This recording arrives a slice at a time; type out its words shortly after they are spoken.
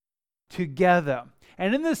together.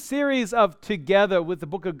 And in this series of Together with the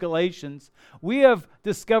book of Galatians, we have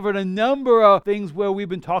discovered a number of things where we've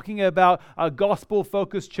been talking about a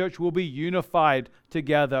gospel-focused church will be unified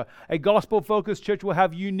together. A gospel-focused church will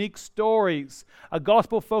have unique stories. A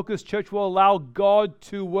gospel-focused church will allow God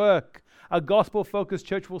to work. A gospel-focused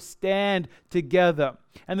church will stand together.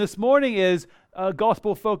 And this morning is a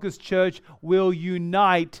gospel-focused church will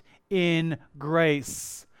unite in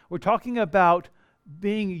grace. We're talking about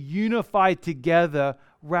being unified together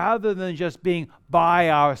rather than just being by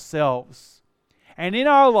ourselves. And in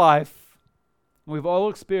our life, we've all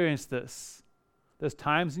experienced this. There's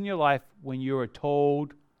times in your life when you are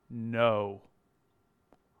told no.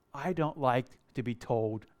 I don't like to be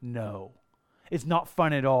told no. It's not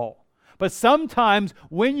fun at all. But sometimes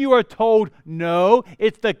when you are told no,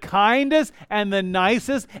 it's the kindest and the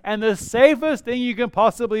nicest and the safest thing you can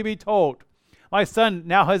possibly be told. My son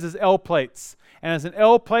now has his L plates. And as an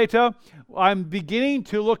L plater, I'm beginning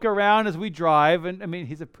to look around as we drive. And I mean,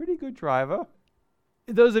 he's a pretty good driver.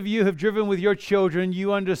 Those of you who have driven with your children,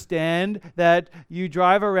 you understand that you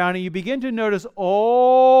drive around and you begin to notice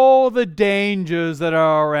all the dangers that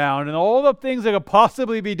are around and all the things that could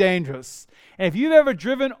possibly be dangerous. And if you've ever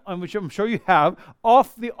driven, which I'm sure you have,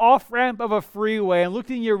 off the off-ramp of a freeway and looked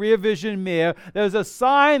in your rear vision mirror, there's a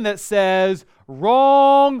sign that says,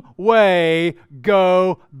 "Wrong way,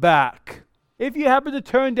 go back." If you happen to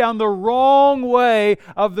turn down the wrong way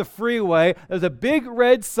of the freeway, there's a big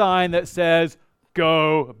red sign that says,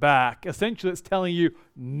 "Go back." Essentially, it's telling you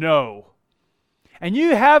no. And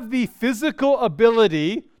you have the physical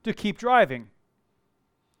ability to keep driving.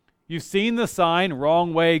 You've seen the sign,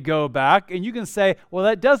 "Wrong way, go back," and you can say, well,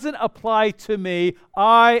 that doesn't apply to me.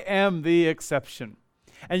 I am the exception.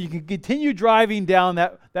 And you can continue driving down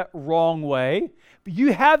that wrong way. But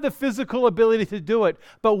you have the physical ability to do it.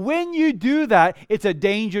 But when you do that, it's a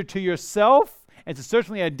danger to yourself. It's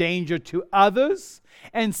certainly a danger to others.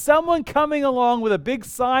 And someone coming along with a big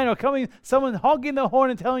sign or someone honking the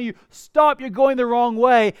horn and telling you, "Stop, you're going the wrong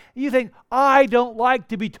way," you think, "I don't like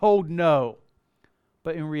to be told no."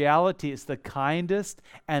 But in reality, it's the kindest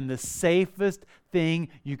and the safest thing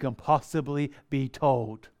you can possibly be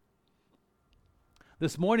told.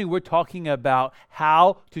 This morning, we're talking about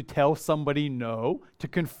how to tell somebody no, to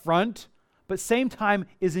confront, but same time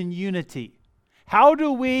is in unity. How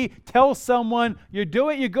do we tell someone you're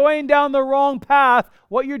going down the wrong path,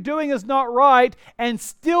 what you're doing is not right, and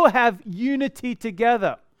still have unity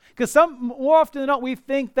together? Because more often than not, we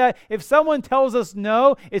think that if someone tells us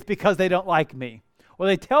no, it's because they don't like me. Or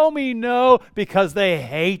they tell me no because they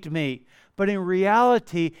hate me. But in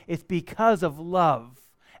reality, it's because of love.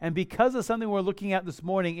 And because of something we're looking at this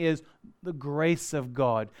morning is the grace of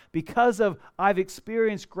God. Because of I've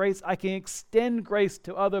experienced grace, I can extend grace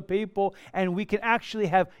to other people, and we can actually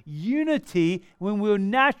have unity when we'll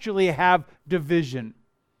naturally have division.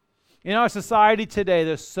 In our society today,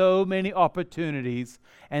 there's so many opportunities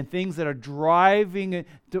and things that are driving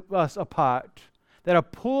us apart, that are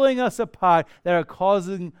pulling us apart, that are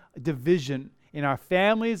causing division in our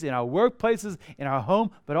families, in our workplaces, in our home,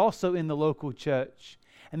 but also in the local church.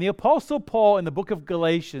 And the Apostle Paul in the book of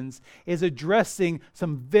Galatians is addressing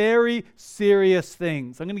some very serious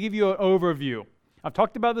things. I'm going to give you an overview. I've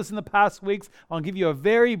talked about this in the past weeks. I'll give you a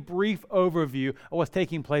very brief overview of what's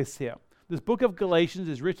taking place here. This book of Galatians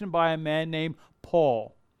is written by a man named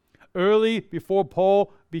Paul. Early, before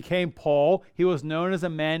Paul became Paul, he was known as a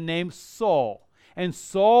man named Saul. And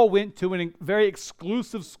Saul went to very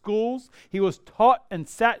exclusive schools. He was taught and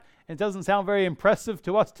sat, and it doesn't sound very impressive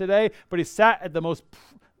to us today, but he sat at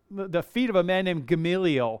the feet of a man named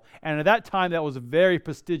Gamaliel. And at that time, that was very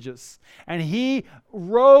prestigious. And he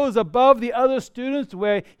rose above the other students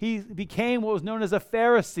where he became what was known as a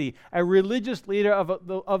Pharisee, a religious leader of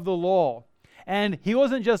the law. And he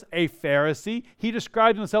wasn't just a Pharisee. He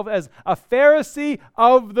described himself as a Pharisee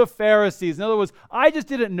of the Pharisees. In other words, I just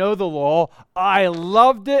didn't know the law. I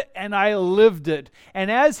loved it and I lived it.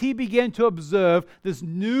 And as he began to observe this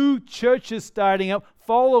new churches starting up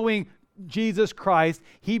following Jesus Christ,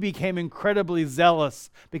 he became incredibly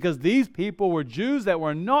zealous because these people were Jews that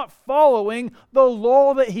were not following the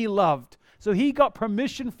law that he loved. So he got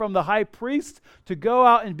permission from the high priest to go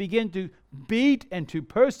out and begin to beat and to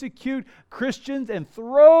persecute Christians and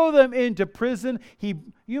throw them into prison.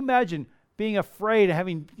 You imagine being afraid and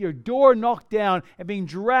having your door knocked down and being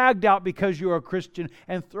dragged out because you're a Christian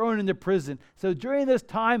and thrown into prison. So during this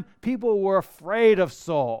time, people were afraid of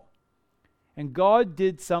Saul. And God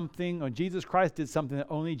did something, or Jesus Christ did something that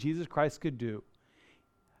only Jesus Christ could do.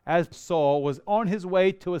 As Saul was on his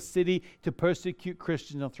way to a city to persecute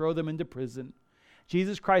Christians and throw them into prison,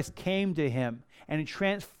 Jesus Christ came to him and it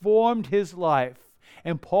transformed his life.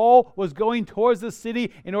 And Paul was going towards the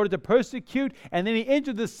city in order to persecute, and then he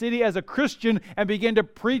entered the city as a Christian and began to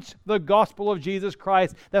preach the gospel of Jesus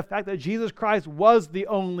Christ, the fact that Jesus Christ was the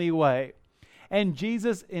only way. And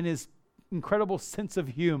Jesus, in his incredible sense of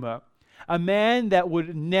humor, a man that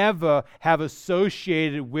would never have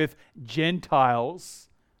associated with Gentiles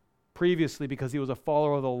previously because he was a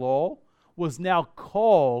follower of the law, was now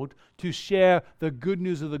called to share the good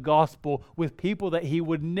news of the gospel with people that he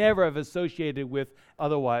would never have associated with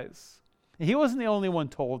otherwise. And he wasn't the only one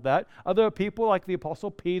told that. Other people like the Apostle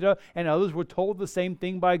Peter and others were told the same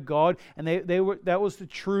thing by God, and that was the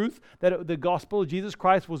truth, that the gospel of Jesus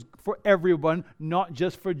Christ was for everyone, not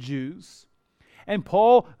just for Jews. And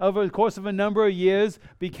Paul, over the course of a number of years,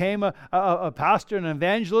 became a pastor and an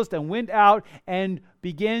evangelist and went out and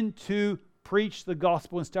began to preach the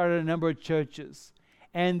gospel and started a number of churches.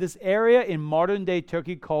 And this area in modern-day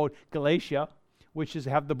Turkey called Galatia, which is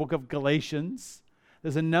have the book of Galatians,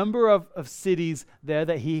 there's a number of cities there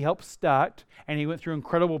that he helped start, and he went through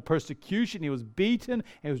incredible persecution. He was beaten, and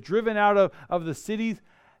he was driven out of the cities,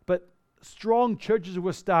 but strong churches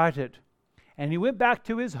were started. And he went back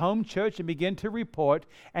to his home church and began to report,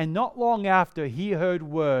 and not long after, he heard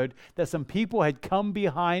word that some people had come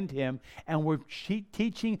behind him and were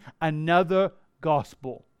teaching another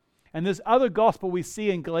gospel. And this other gospel we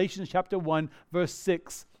see in Galatians chapter 1, verse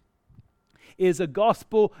 6, is a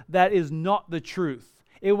gospel that is not the truth.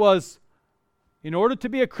 It was, in order to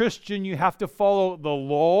be a Christian, you have to follow the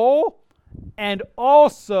law and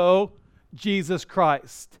also Jesus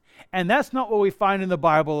Christ. And that's not what we find in the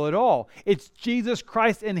Bible at all. It's Jesus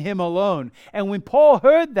Christ and him alone. And when Paul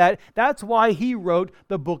heard that, that's why he wrote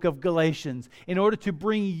the book of Galatians, in order to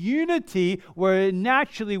bring unity where it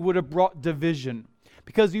naturally would have brought division.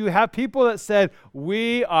 Because you have people that said,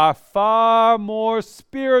 we are far more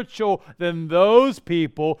spiritual than those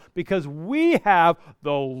people because we have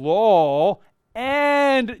the law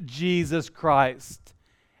and Jesus Christ.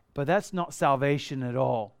 But that's not salvation at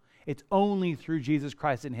all. It's only through Jesus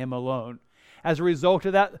Christ and him alone. As a result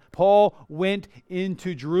of that, Paul went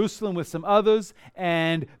into Jerusalem with some others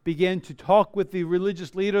and began to talk with the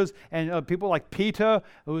religious leaders and people like Peter,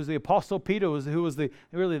 who was the Apostle Peter, who was the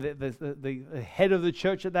head of the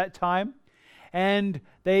church at that time. And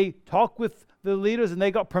they talked with the leaders and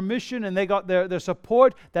they got permission and they got their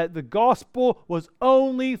support that the gospel was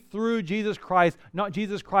only through Jesus Christ, not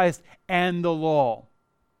Jesus Christ and the law.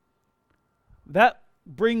 That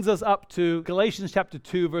brings us up to Galatians chapter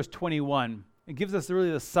 2, verse 21. It gives us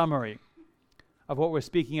really the summary of what we're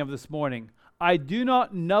speaking of this morning. I do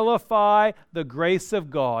not nullify the grace of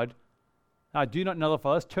God. I do not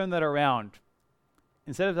nullify. Let's turn that around.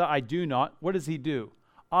 Instead of that, I do not, what does he do?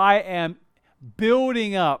 I am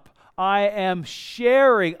building up. I am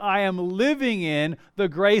sharing. I am living in the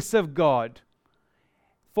grace of God.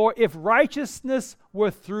 For if righteousness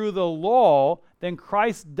were through the law, then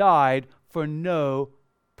Christ died for no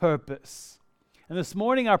purpose. And this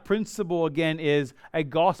morning our principle again is a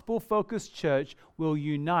gospel-focused church will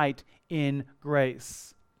unite in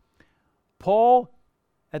grace. Paul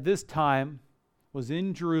at this time was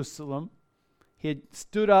in Jerusalem. He had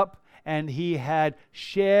stood up and he had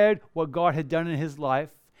shared what God had done in his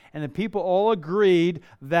life. And the people all agreed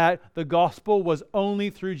that the gospel was only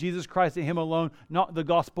through Jesus Christ and him alone, not the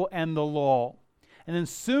gospel and the law. And then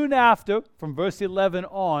soon after, from verse 11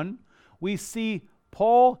 on, we see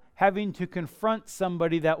Paul having to confront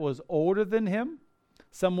somebody that was older than him,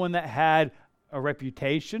 someone that had a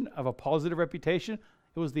reputation, of a positive reputation.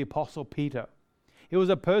 It was the Apostle Peter. It was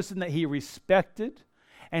a person that he respected,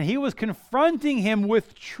 and he was confronting him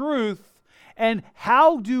with truth. And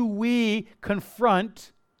how do we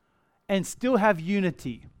confront and still have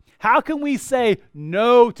unity? How can we say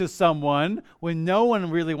no to someone when no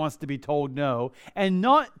one really wants to be told no and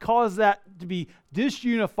not cause that to be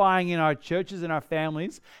disunifying in our churches and our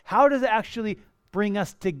families? How does it actually bring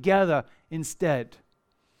us together instead?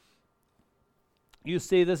 You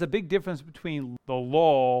see, there's a big difference between the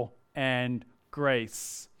law and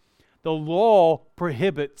grace. The law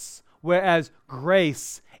prohibits, whereas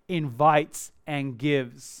grace invites and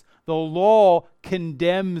gives. The law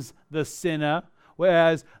condemns the sinner,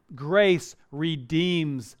 whereas grace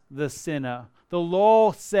redeems the sinner. The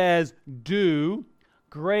law says do,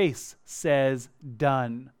 grace says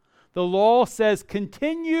done. The law says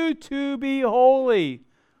continue to be holy.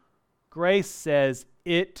 Grace says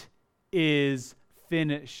it is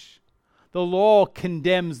finished. The law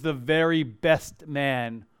condemns the very best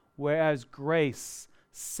man, whereas grace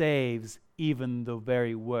saves even the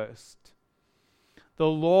very worst. The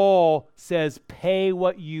law says pay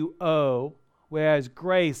what you owe, whereas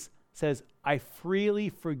grace says, I freely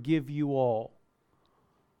forgive you all.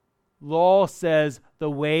 Law says the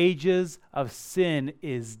wages of sin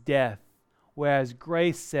is death, whereas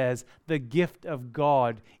grace says the gift of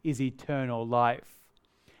God is eternal life.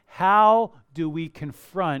 How do we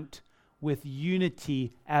confront with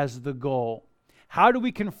unity as the goal? How do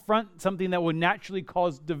we confront something that will naturally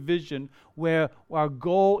cause division where our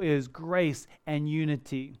goal is grace and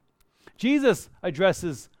unity? Jesus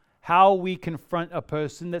addresses how we confront a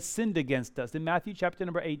person that sinned against us. In Matthew chapter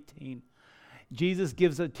number 18, Jesus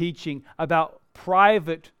gives a teaching about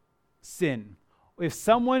private sin. If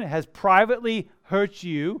someone has privately hurt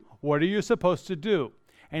you, what are you supposed to do?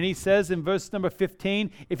 And he says in verse number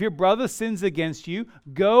 15, if your brother sins against you,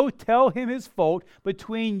 go tell him his fault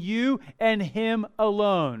between you and him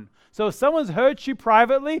alone. So if someone's hurt you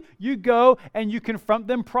privately, you go and you confront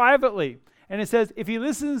them privately. And it says, if he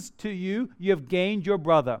listens to you, you have gained your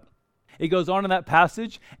brother. It goes on in that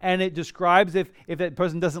passage, and it describes if that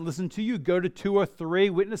person doesn't listen to you, go to 2 or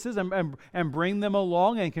 3 witnesses and bring them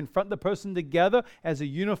along and confront the person together as a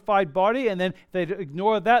unified body. And then if they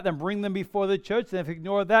ignore that, then bring them before the church. And if they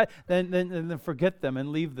ignore that, then forget them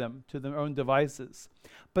and leave them to their own devices.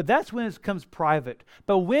 But that's when it becomes private.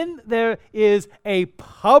 But when there is a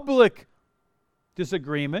public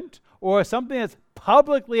disagreement or something that's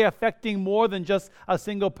publicly affecting more than just a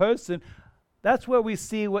single person, that's where we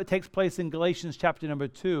see what takes place in Galatians chapter number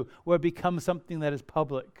 2, where it becomes something that is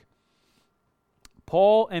public.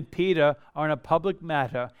 Paul and Peter are in a public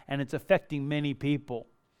matter, and it's affecting many people.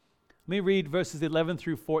 Let me read verses 11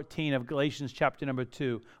 through 14 of Galatians chapter number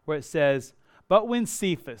 2, where it says, but when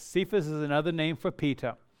Cephas is another name for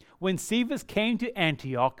Peter, when Cephas came to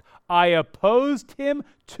Antioch, I opposed him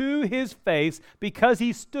to his face because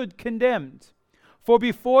he stood condemned. For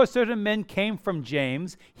before certain men came from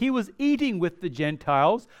James, he was eating with the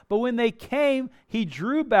Gentiles, but when they came, he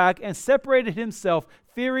drew back and separated himself,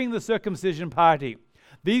 fearing the circumcision party.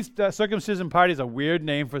 These circumcision party is a weird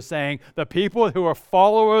name for saying the people who are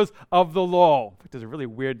followers of the law. It's a really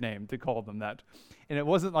weird name to call them that. And it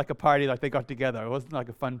wasn't like a party like they got together. It wasn't like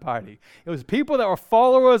a fun party. It was people that were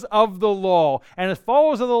followers of the law. And as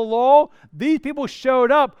followers of the law, these people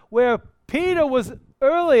showed up where Peter was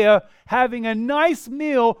earlier having a nice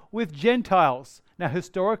meal with Gentiles. Now,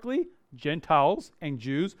 historically, Gentiles and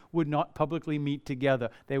Jews would not publicly meet together.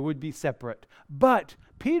 They would be separate. But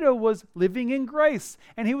Peter was living in grace,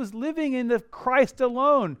 and he was living in the Christ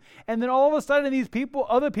alone. And then all of a sudden,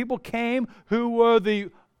 other people came who were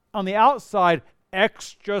on the outside,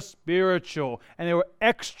 extra spiritual, and they were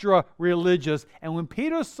extra religious. And when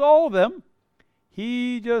Peter saw them,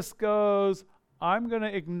 he just goes, I'm going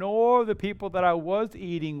to ignore the people that I was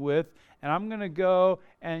eating with, and I'm going to go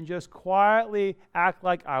and just quietly act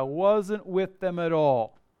like I wasn't with them at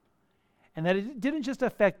all. And that it didn't just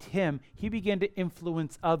affect him, he began to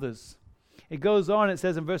influence others. It goes on, it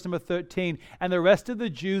says in verse number 13, and the rest of the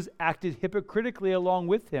Jews acted hypocritically along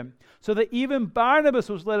with him, so that even Barnabas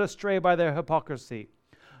was led astray by their hypocrisy.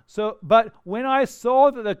 But when I saw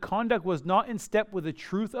that the conduct was not in step with the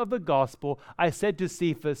truth of the gospel, I said to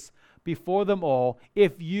Cephas, before them all,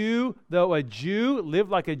 if you, though a Jew, live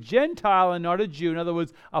like a Gentile and not a Jew, in other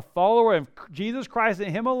words, a follower of Jesus Christ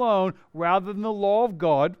and him alone, rather than the law of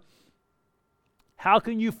God, how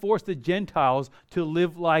can you force the Gentiles to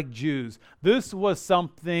live like Jews? This was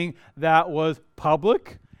something that was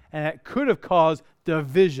public, and it could have caused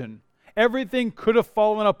division. Everything could have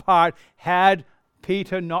fallen apart had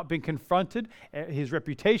Peter not been confronted. His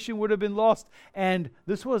reputation would have been lost, and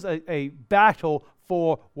this was a battle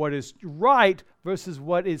for what is right versus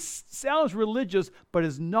what sounds religious but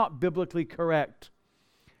is not biblically correct.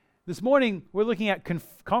 This morning, we're looking at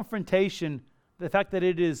confrontation, the fact that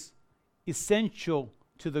it is essential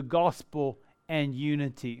to the gospel and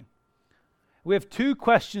unity. We have 2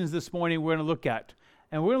 questions this morning we're going to look at,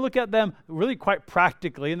 and we're going to look at them really quite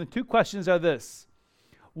practically, and the 2 questions are this.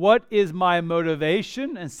 What is my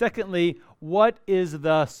motivation? And secondly, what is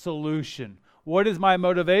the solution? What is my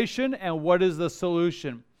motivation and what is the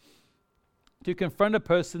solution? To confront a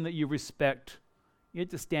person that you respect, you have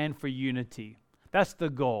to stand for unity. That's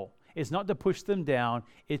the goal. It's not to push them down.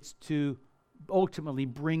 It's to ultimately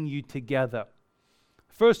bring you together.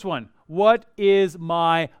 First one, what is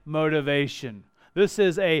my motivation? This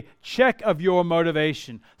is a check of your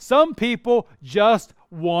motivation. Some people just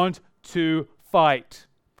want to fight.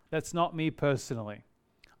 That's not me personally.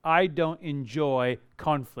 I don't enjoy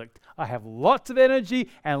conflict. I have lots of energy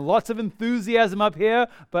and lots of enthusiasm up here,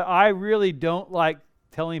 but I really don't like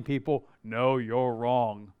telling people, no, you're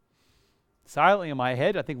wrong. silently in my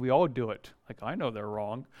head, I think we all do it. Like, I know they're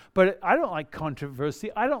wrong. But I don't like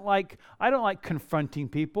controversy. I don't like confronting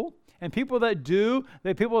people. And people that do,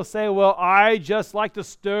 people say, well, I just like to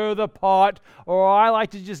stir the pot, or I like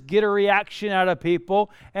to just get a reaction out of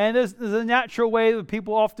people. And there's a natural way that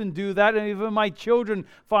people often do that, and even my children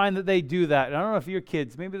find that they do that. And I don't know if your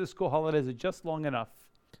kids, maybe the school holidays are just long enough,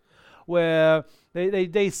 where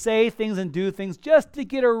they say things and do things just to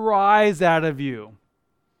get a rise out of you.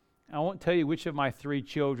 I won't tell you which of my 3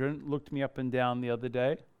 children looked me up and down the other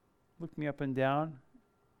day,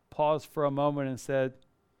 paused for a moment and said,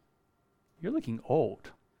 "You're looking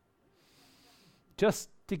old," just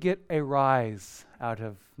to get a rise out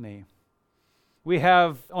of me. We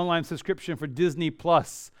have online subscription for Disney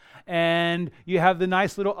Plus, and you have the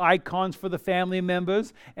nice little icons for the family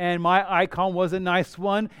members, and my icon was a nice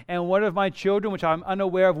one, and one of my children, which I'm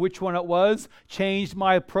unaware of which one it was, changed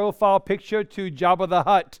my profile picture to Jabba the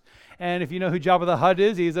Hutt. And if you know who Jabba the Hutt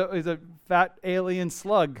is, he's a fat alien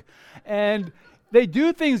slug. And they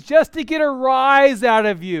do things just to get a rise out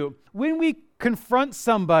of you. When we confront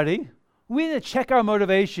somebody, we need to check our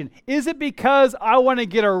motivation. Is it because I want to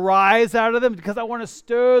get a rise out of them, because I want to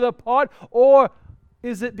stir the pot, or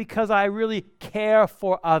is it because I really care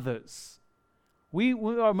for others?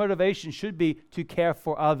 Our motivation should be to care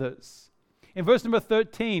for others. In verse number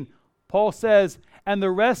 13, Paul says, "And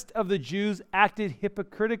the rest of the Jews acted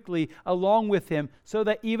hypocritically along with him, so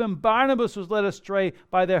that even Barnabas was led astray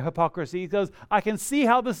by their hypocrisy." He goes, I can see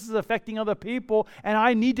how this is affecting other people, and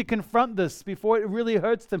I need to confront this before it really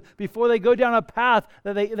hurts them, before they go down a path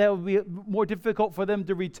that will be more difficult for them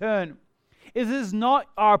to return. It is not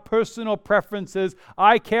our personal preferences.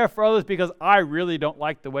 I care for others because I really don't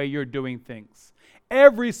like the way you're doing things.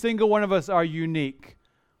 Every single one of us are unique.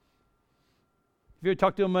 If you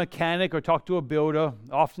talk to a mechanic or talk to a builder,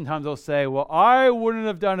 oftentimes they'll say, well, I wouldn't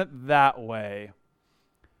have done it that way.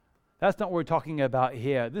 That's not what we're talking about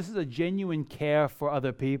here. This is a genuine care for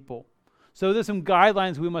other people. So there's some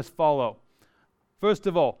guidelines we must follow. First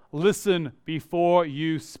of all, listen before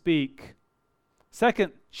you speak.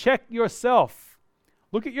 Second, check yourself.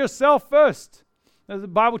 Look at yourself first. The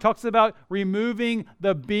Bible talks about removing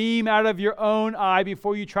the beam out of your own eye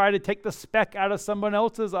before you try to take the speck out of someone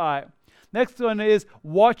else's eye. Next one is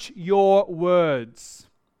watch your words.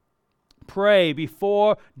 Pray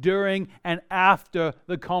before, during, and after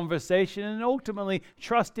the conversation, and ultimately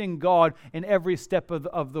trust in God in every step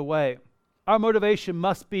of the way. Our motivation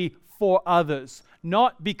must be for others,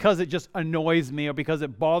 not because it just annoys me or because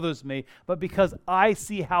it bothers me, but because I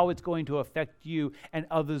see how it's going to affect you and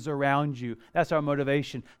others around you. That's our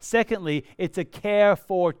motivation. Secondly, it's a care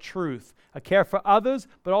for truth. A care for others,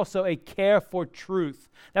 but also a care for truth.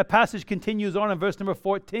 That passage continues on in verse number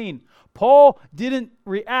 14. Paul didn't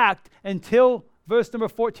react until verse number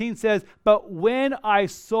 14 says, "But when I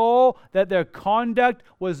saw that their conduct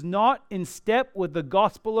was not in step with the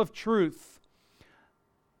gospel of truth,"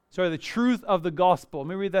 the truth of the gospel. Let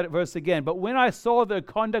me read that verse again. "But when I saw their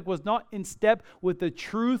conduct was not in step with the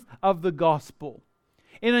truth of the gospel."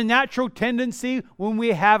 In a natural tendency, when we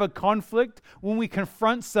have a conflict, when we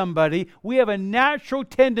confront somebody, we have a natural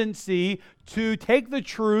tendency to take the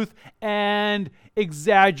truth and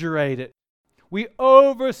exaggerate it. We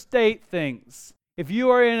overstate things. If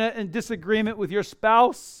you are in a disagreement with your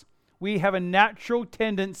spouse, we have a natural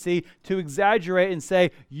tendency to exaggerate and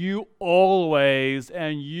say, "you always,"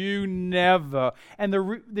 and "you never." And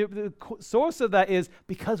the source of that is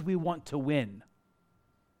because we want to win.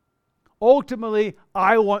 Ultimately,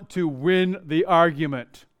 I want to win the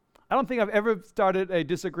argument. I don't think I've ever started a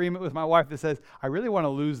disagreement with my wife that says, "I really want to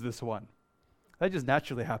lose this one." That just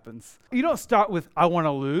naturally happens. You don't start with, "I want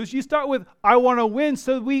to lose." You start with, "I want to win."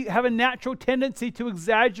 So we have a natural tendency to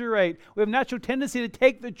exaggerate. We have a natural tendency to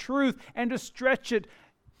take the truth and to stretch it.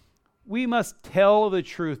 We must tell the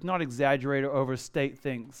truth, not exaggerate or overstate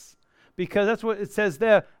things. Because that's what it says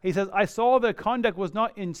there. He says, "I saw their conduct was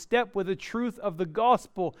not in step with the truth of the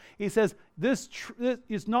gospel." He says, this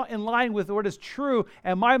is not in line with what is true.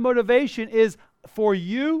 And my motivation is for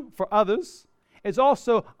you, for others. It's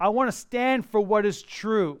also, I want to stand for what is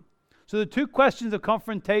true. So the two questions of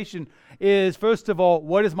confrontation is, first of all,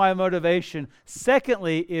 what is my motivation?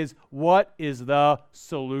 Secondly is, what is the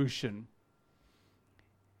solution?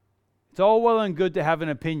 It's all well and good to have an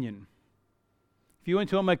opinion. If you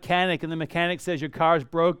went to a mechanic and the mechanic says your car is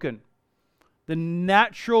broken, the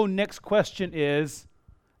natural next question is,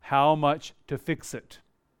 how much to fix it?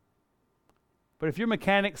 But if your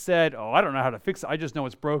mechanic said, "Oh, I don't know how to fix it, I just know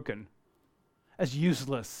it's broken," that's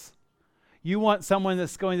useless. You want someone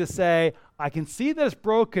that's going to say, "I can see that it's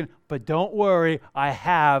broken, but don't worry, I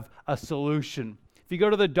have a solution." If you go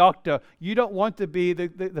to the doctor, you don't want to be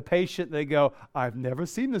the patient. They go, I've never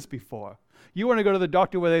seen this before. You want to go to the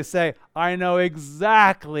doctor where they say, I know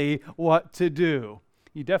exactly what to do.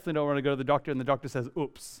 You definitely don't want to go to the doctor and the doctor says,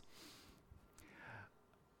 oops.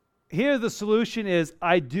 Here the solution is,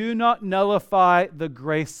 I do not nullify the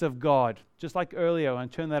grace of God. Just like earlier, and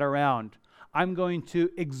turn that around. I'm going to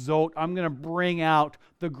exalt, I'm going to bring out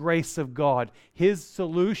the grace of God. His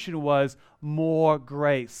solution was more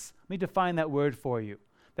grace. Let me define that word for you.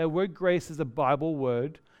 That word grace is a Bible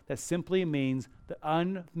word that simply means the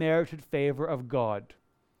unmerited favor of God.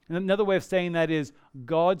 And another way of saying that is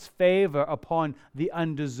God's favor upon the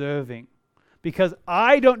undeserving. Because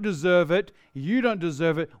I don't deserve it, you don't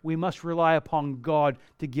deserve it, we must rely upon God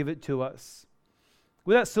to give it to us.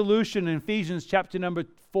 With that solution in Ephesians chapter number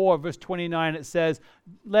 4, verse 29, it says,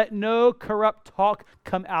 let no corrupt talk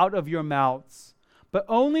come out of your mouths, but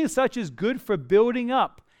only such as good for building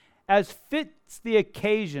up, as fits the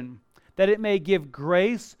occasion, that it may give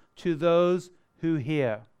grace to those who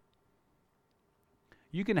hear.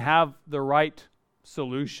 You can have the right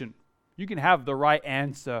solution. You can have the right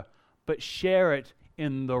answer, but share it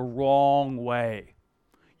in the wrong way.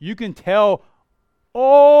 You can tell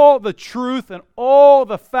all the truth and all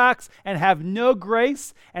the facts and have no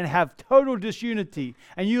grace and have total disunity.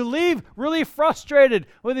 And you leave really frustrated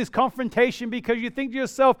with this confrontation because you think to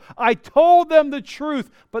yourself, I told them the truth,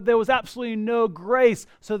 but there was absolutely no grace.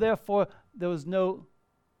 So therefore, there was no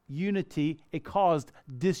unity. It caused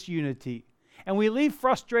disunity. And we leave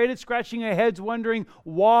frustrated, scratching our heads, wondering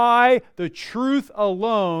why the truth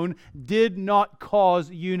alone did not cause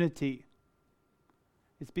unity.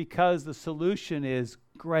 It's because the solution is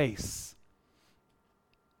grace.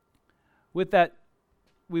 With that,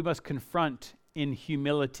 we must confront in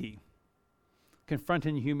humility. Confront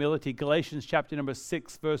in humility. Galatians chapter number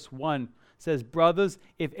 6, verse 1 says, brothers,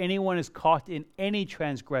 if anyone is caught in any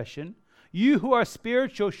transgression, you who are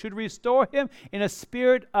spiritual should restore him in a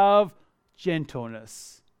spirit of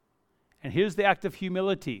gentleness. And here's the act of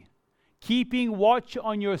humility. Keeping watch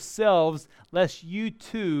on yourselves, lest you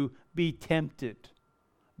too be tempted.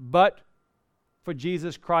 But for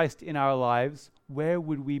Jesus Christ in our lives, where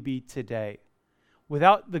would we be today?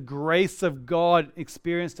 Without the grace of God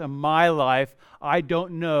experienced in my life, I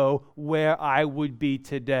don't know where I would be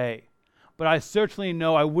today. But I certainly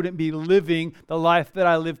know I wouldn't be living the life that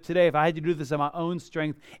I live today if I had to do this in my own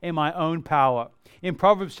strength, in my own power. In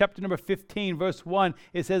Proverbs chapter number 15, verse 1,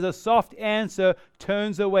 it says, a soft answer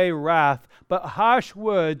turns away wrath, but harsh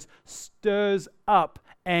words stirs up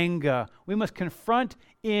anger. We must confront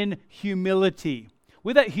in humility.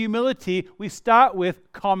 With that humility, we start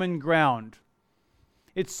with common ground.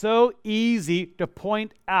 It's so easy to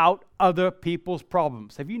point out other people's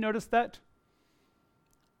problems. Have you noticed that?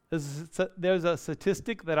 There's a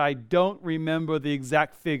statistic that I don't remember the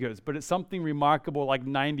exact figures, but it's something remarkable like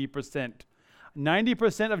 90%.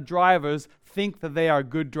 90% of drivers think that they are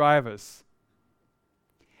good drivers.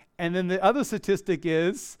 And then the other statistic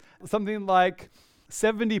is something like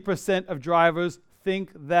 70% of drivers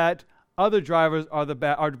think that other drivers are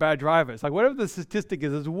bad drivers. Like whatever the statistic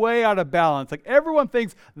is, it's way out of balance. Like everyone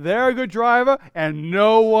thinks they're a good driver and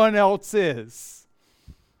no one else is.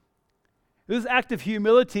 This act of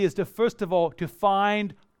humility is to, first of all, to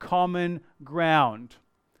find common ground.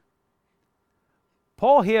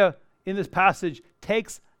 Paul here in this passage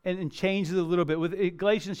takes and changes a little bit. With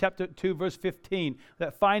Galatians chapter 2, verse 15,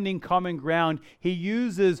 that finding common ground, he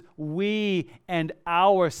uses we and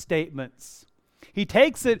our statements. He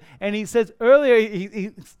takes it and he says earlier, he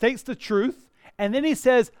takes the truth, and then he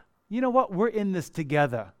says, you know what, we're in this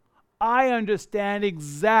together. I understand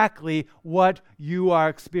exactly what you are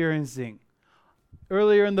experiencing.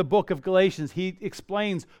 Earlier in the book of Galatians, he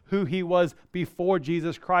explains who he was before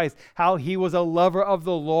Jesus Christ, how he was a lover of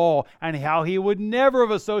the law, and how he would never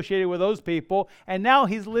have associated with those people. And now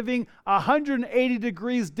he's living 180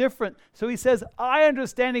 degrees different. So he says, I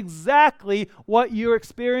understand exactly what you're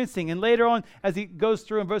experiencing. And later on, as he goes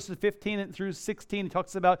through in verses 15 and through 16, he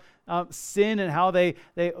talks about sin and how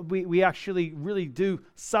we actually really do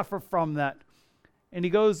suffer from that. And he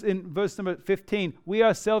goes in verse number 15, we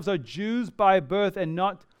ourselves are Jews by birth and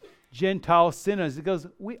not Gentile sinners. He goes,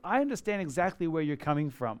 I understand exactly where you're coming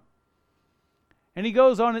from. And he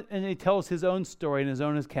goes on and he tells his own story and his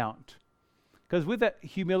own account. Because with that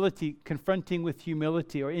humility, confronting with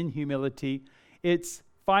humility or in humility, it's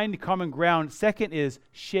find common ground. Second is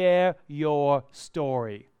share your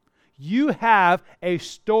story. You have a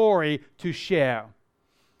story to share.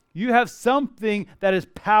 You have something that is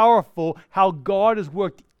powerful, how God has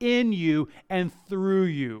worked in you and through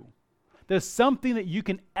you. There's something that you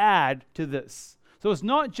can add to this. So it's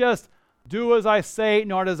not just Do as I say,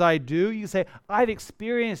 not as I do. You say, I've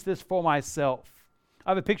experienced this for myself.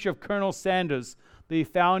 I have a picture of Colonel Sanders, the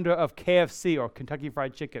founder of KFC, or Kentucky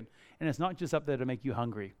Fried Chicken. And it's not just up there to make you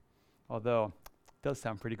hungry, although it does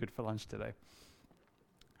sound pretty good for lunch today.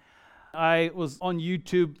 I was on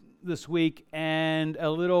YouTube this week, and a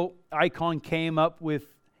little icon came up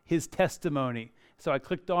with his testimony. So I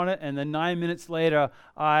clicked on it, and then 9 minutes later,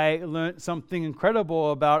 I learned something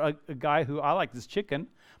incredible about a guy who, I like this chicken,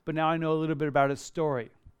 but now I know a little bit about his story.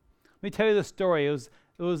 Let me tell you the story. It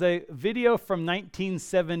was a video from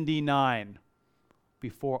 1979,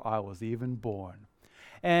 before I was even born.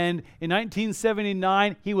 And in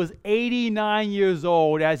 1979, he was 89 years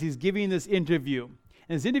old as he's giving this interview.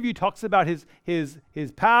 And his interview talks about his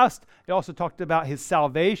past. It also talked about his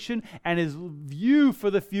salvation and his view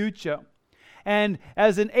for the future. And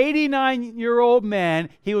as an 89-year-old man,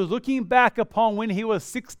 he was looking back upon when he was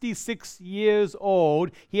 66 years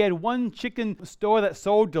old. He had one chicken store that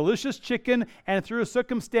sold delicious chicken, and through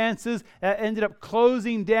circumstances that ended up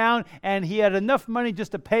closing down, and he had enough money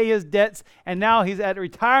just to pay his debts, and now he's at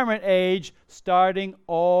retirement age, starting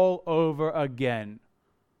all over again.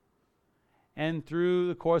 And through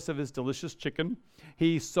the course of his delicious chicken,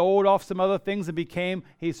 he sold off some other things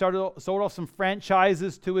and sold off some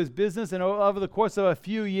franchises to his business, and over the course of a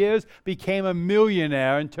few years became a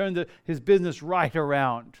millionaire and turned his business right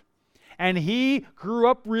around. And he grew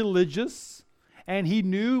up religious, and he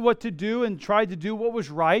knew what to do and tried to do what was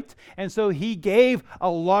right. And so he gave a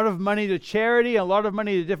lot of money to charity, a lot of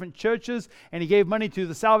money to different churches, and he gave money to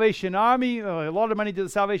the Salvation Army, a lot of money to the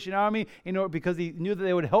Salvation Army, because he knew that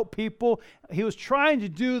they would help people. He was trying to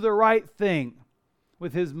do the right thing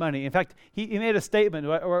with his money. In fact, he made a statement,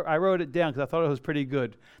 or I wrote it down because I thought it was pretty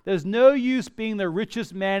good. There's no use being the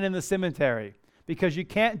richest man in the cemetery because you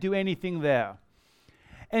can't do anything there.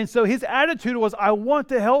 And so his attitude was, I want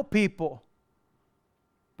to help people.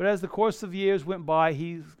 But as the course of years went by,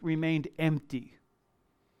 he remained empty.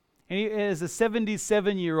 And as a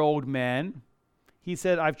 77-year-old man, he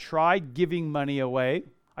said, I've tried giving money away.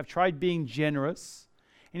 I've tried being generous.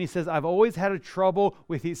 And he says, I've always had a trouble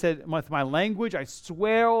with my language. I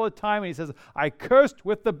swear all the time. And he says, I cursed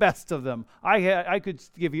with the best of them. I could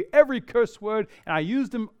give you every curse word, and I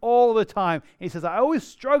used them all the time. And he says, I always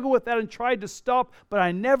struggled with that and tried to stop, but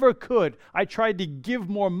I never could. I tried to give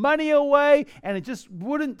more money away, and it just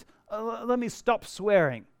wouldn't let me stop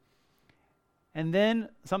swearing. And then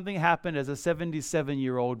something happened as a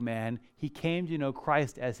 77-year-old man. He came to know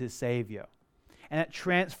Christ as his Savior, and it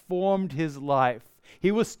transformed his life.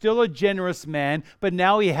 He was still a generous man, but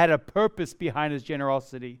now he had a purpose behind his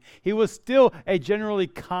generosity. He was still a generally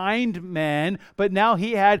kind man, but now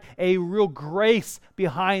he had a real grace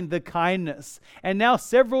behind the kindness. And now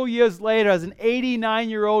several years later, as an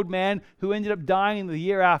 89-year-old man who ended up dying the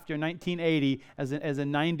year after, 1980, as a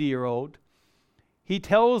 90-year-old, he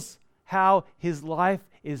tells how his life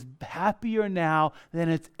is happier now than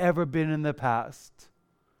it's ever been in the past.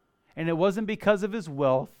 And it wasn't because of his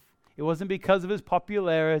wealth. It wasn't because of his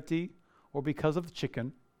popularity or because of the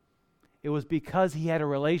chicken. It was because he had a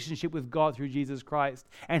relationship with God through Jesus Christ.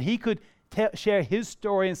 And he could share his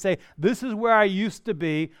story and say, this is where I used to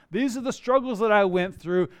be. These are the struggles that I went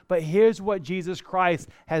through. But here's what Jesus Christ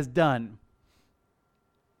has done.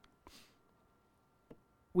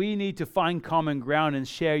 We need to find common ground and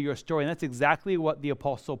share your story. And that's exactly what the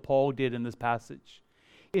Apostle Paul did in this passage.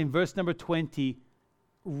 In verse number 20,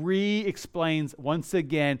 re-explains once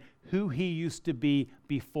again who he used to be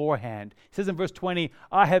beforehand. He says in verse 20,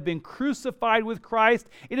 I have been crucified with Christ.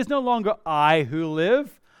 It is no longer I who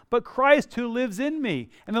live, but Christ who lives in me.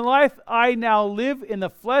 And the life I now live in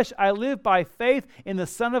the flesh, I live by faith in the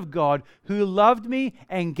Son of God, who loved me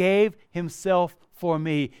and gave himself for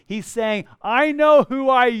me. He's saying, I know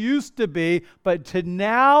who I used to be, but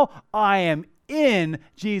now I am in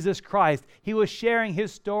Jesus Christ. He was sharing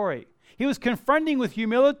his story. He was confronting with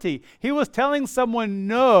humility. He was telling someone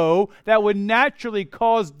no that would naturally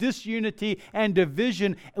cause disunity and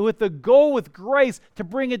division, with the goal with grace to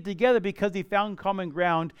bring it together because he found common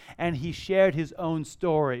ground and he shared his own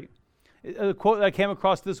story. A quote that I came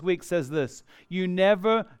across this week says this: you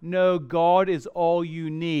never know God is all you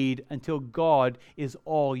need until God is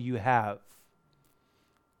all you have.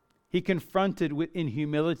 He confronted in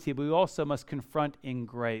humility, but we also must confront in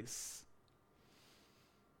grace.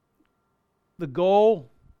 The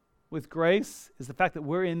goal with grace is the fact that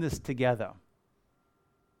we're in this together.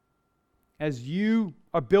 As you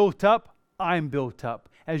are built up, I'm built up.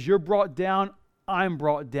 As you're brought down, I'm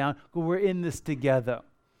brought down. But we're in this together.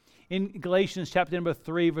 In Galatians chapter number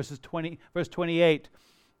 3, verse 28,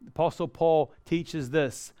 Apostle Paul teaches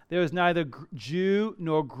this. There is neither Jew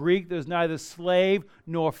nor Greek. There is neither slave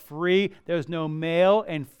nor free. There is no male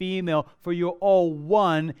and female, for you're all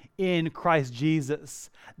one in Christ Jesus.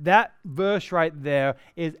 That verse right there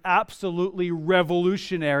is absolutely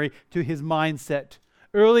revolutionary to his mindset.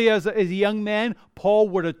 Early as a young man, Paul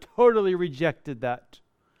would have totally rejected that.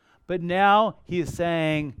 But now he is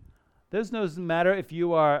saying, doesn't matter if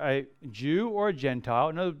you are a Jew or a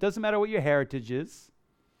Gentile. No, it doesn't matter what your heritage is.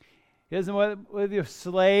 It doesn't matter whether you're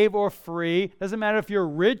slave or free. It doesn't matter if you're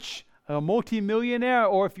rich, a multimillionaire,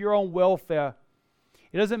 or if you're on welfare.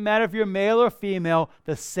 It doesn't matter if you're male or female.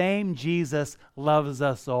 The same Jesus loves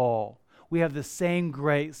us all. We have the same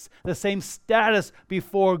grace, the same status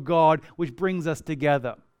before God, which brings us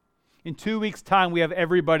together. In 2 weeks' time, we have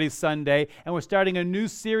Everybody's Sunday, and we're starting a new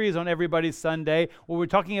series on Everybody's Sunday where we're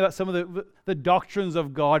talking about some of the doctrines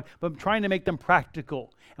of God, but trying to make them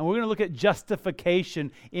practical. And we're going to look at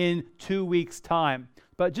justification in 2 weeks' time.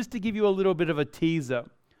 But just to give you a little bit of a teaser,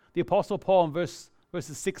 the Apostle Paul in verses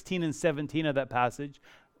 16 and 17 of that passage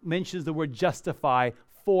mentions the word justify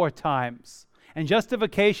 4 times. And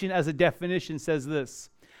justification as a definition says this: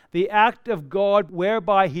 the act of God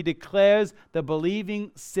whereby he declares the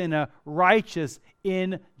believing sinner righteous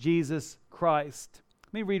in Jesus Christ.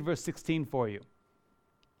 Let me read verse 16 for you.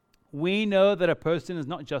 We know that a person is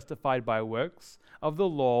not justified by works of the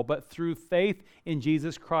law, but through faith in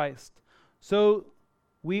Jesus Christ. So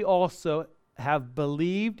we also have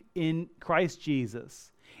believed in Christ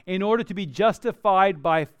Jesus in order to be justified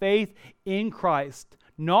by faith in Christ,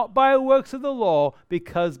 not by works of the law,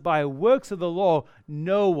 because by works of the law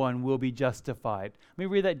no one will be justified. Let me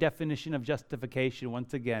read that definition of justification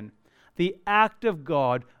once again. The act of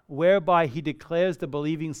God whereby he declares the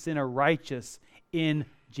believing sinner righteous in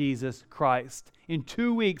Jesus Christ. In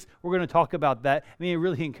 2 weeks, we're going to talk about that. I mean, I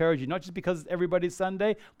really encourage you, not just because it's Everybody's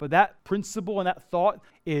Sunday, but that principle and that thought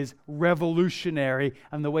is revolutionary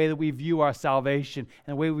in the way that we view our salvation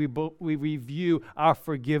and the way we view our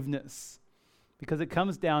forgiveness. Because it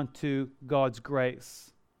comes down to God's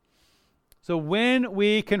grace. So when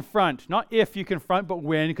we confront, not if you confront, but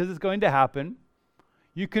when, because it's going to happen,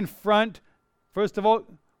 you confront, first of all,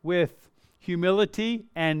 with humility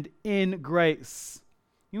and in grace.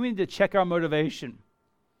 You need to check our motivation.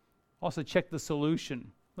 Also check the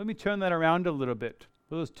solution. Let me turn that around a little bit.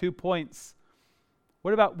 For those 2 points.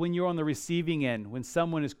 What about when you're on the receiving end, when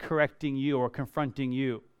someone is correcting you or confronting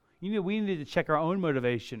you? We need to check our own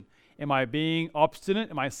motivation. Am I being obstinate?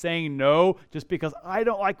 Am I saying no just because I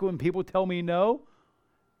don't like when people tell me no?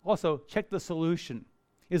 Also, check the solution.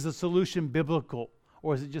 Is the solution biblical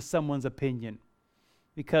or is it just someone's opinion?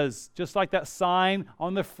 Because just like that sign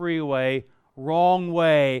on the freeway, wrong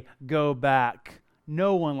way, go back.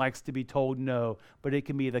 No one likes to be told no, but it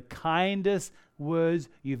can be the kindest words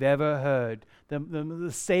you've ever heard, the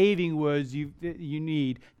saving words you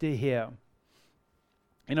need to hear.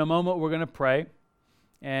 In a moment, we're going to pray.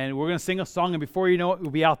 And we're going to sing a song, and before you know it,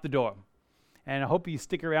 we'll be out the door. And I hope you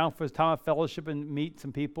stick around for a time of fellowship and meet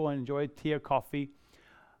some people and enjoy tea or coffee.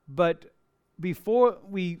 But before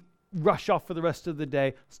we rush off for the rest of the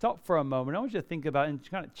day, stop for a moment. I want you to think about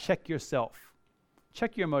and kind of check yourself.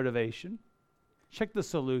 Check your motivation. Check the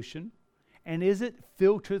solution. And is it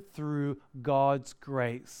filtered through God's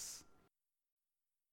grace?